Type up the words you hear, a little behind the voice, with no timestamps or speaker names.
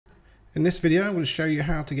In this video, I'm going to show you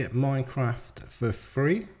how to get Minecraft for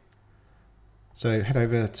free. So head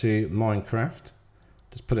over to Minecraft,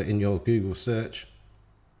 just put it in your Google search,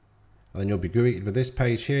 and then you'll be greeted with this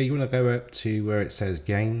page here. You want to go up to where it says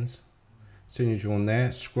games. As soon as you're on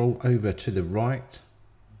there, scroll over to the right,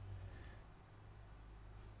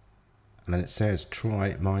 and then it says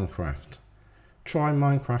try Minecraft. Try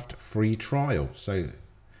Minecraft free trial. So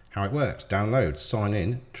how it works: download, sign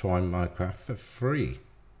in, try Minecraft for free.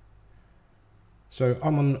 So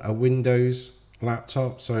I'm on a Windows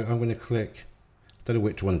laptop, so I'm going to click, I don't know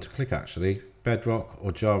which one to click actually, Bedrock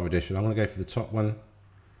or Java Edition. I'm going to go for the top one.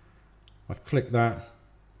 I've clicked that,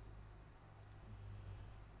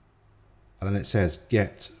 and then it says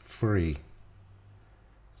get free.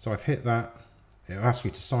 So I've hit that. It'll ask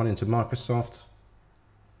you to sign into Microsoft.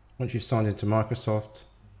 Once you've signed into Microsoft,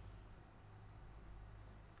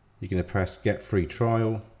 you're going to press get free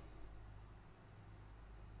trial.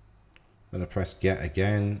 Then I press get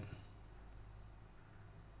again.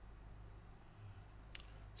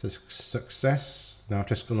 So success. Now I've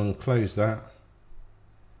just gone and closed that.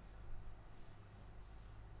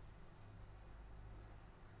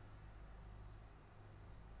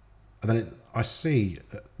 And then I see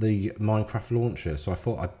the Minecraft launcher, so I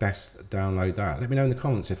thought I'd best download that. Let me know in the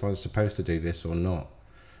comments if I was supposed to do this or not.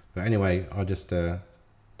 But anyway, I just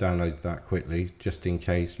download that quickly, just in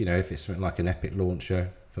case, you know, if it's something like an Epic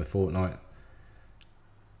launcher for Fortnite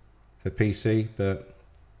for PC. But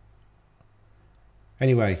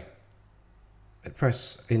anyway,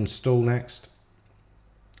 press install next.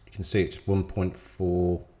 You can see it's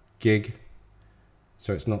 1.4 gig,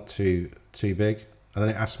 so it's not too big. And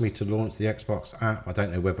then it asks me to launch the Xbox app. I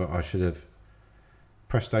don't know whether I should have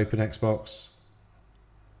pressed open Xbox.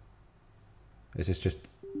 This is just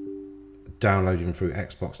downloading through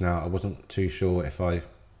Xbox now. I wasn't too sure if I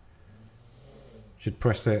should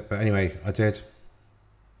press it, but anyway, I did.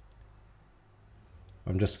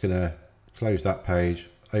 I'm just going to close that page,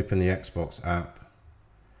 open the Xbox app,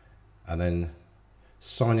 and then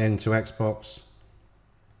sign in to Xbox.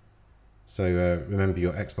 So remember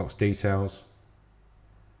your Xbox details.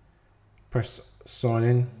 Press sign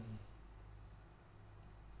in.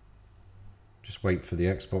 Just wait for the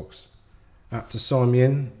Xbox app to sign me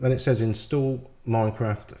in. Then it says install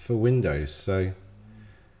Minecraft for Windows. So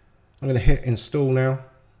I'm going to hit install now.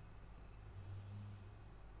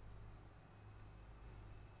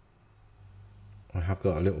 I have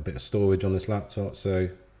got a little bit of storage on this laptop, so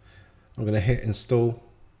I'm going to hit install.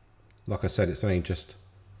 Like I said, it's only just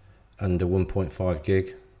under 1.5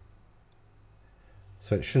 gig.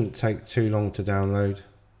 So it shouldn't take too long to download.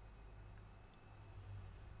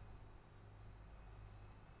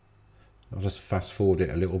 I'll just fast forward it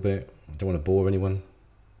a little bit. I don't want to bore anyone.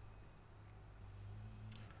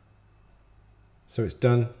 So it's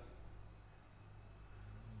done.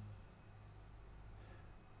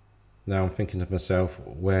 Now I'm thinking to myself,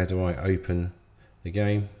 where do I open the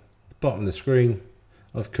game? The bottom of the screen,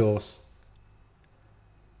 of course.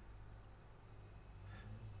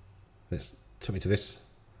 It took me to this.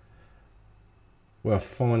 Well, I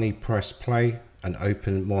finally pressed play and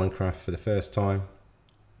opened Minecraft for the first time.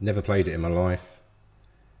 Never played it in my life,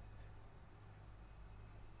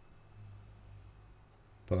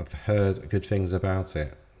 but I've heard good things about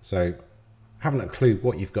it. So haven't a clue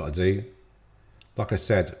what you've got to do. Like I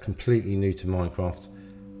said, completely new to Minecraft.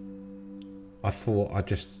 I thought I'd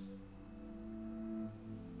just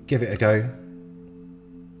give it a go.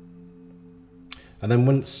 And then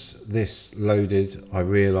once this loaded, I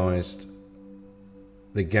realised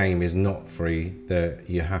the game is not free, that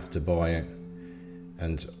you have to buy it.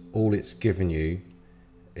 And all it's given you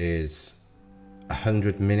is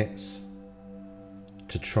 100 minutes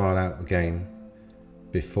to try out the game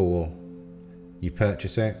before you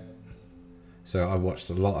purchase it. So I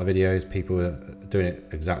watched a lot of videos, people are doing it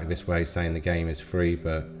exactly this way, saying the game is free,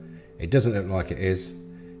 but it doesn't look like it is.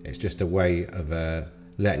 It's just a way of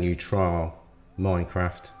letting you trial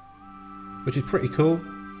Minecraft, which is pretty cool.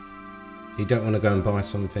 You don't want to go and buy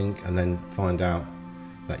something and then find out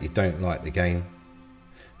that you don't like the game.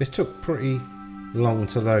 This took pretty long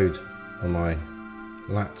to load on my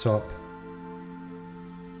laptop.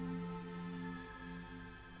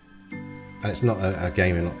 And it's not a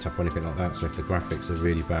gaming laptop or anything like that, so if the graphics are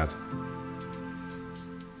really bad,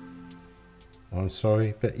 I'm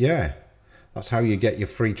sorry. But yeah, that's how you get your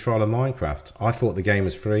free trial of Minecraft. I thought the game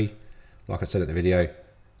was free. Like I said at the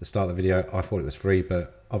start of the video, I thought it was free,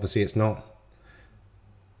 but obviously it's not.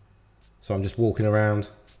 So I'm just walking around,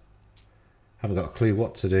 haven't got a clue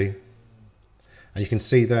what to do. And you can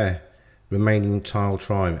see there, remaining tile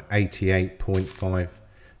time, 88.5.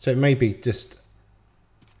 So it may be just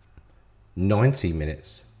 90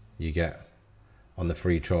 minutes you get on the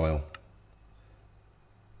free trial.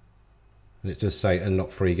 And it does say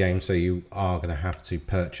unlock free game, so you are going to have to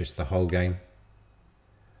purchase the whole game.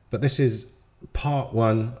 But this is part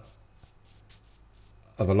 1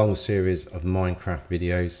 of a long series of Minecraft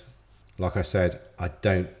videos. Like I said, I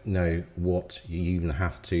don't know what you even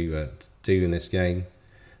have to do in this game.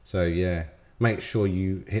 So yeah, make sure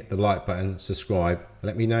you hit the like button, subscribe, and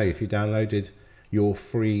let me know if you downloaded your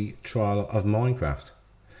free trial of Minecraft.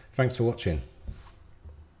 Thanks for watching.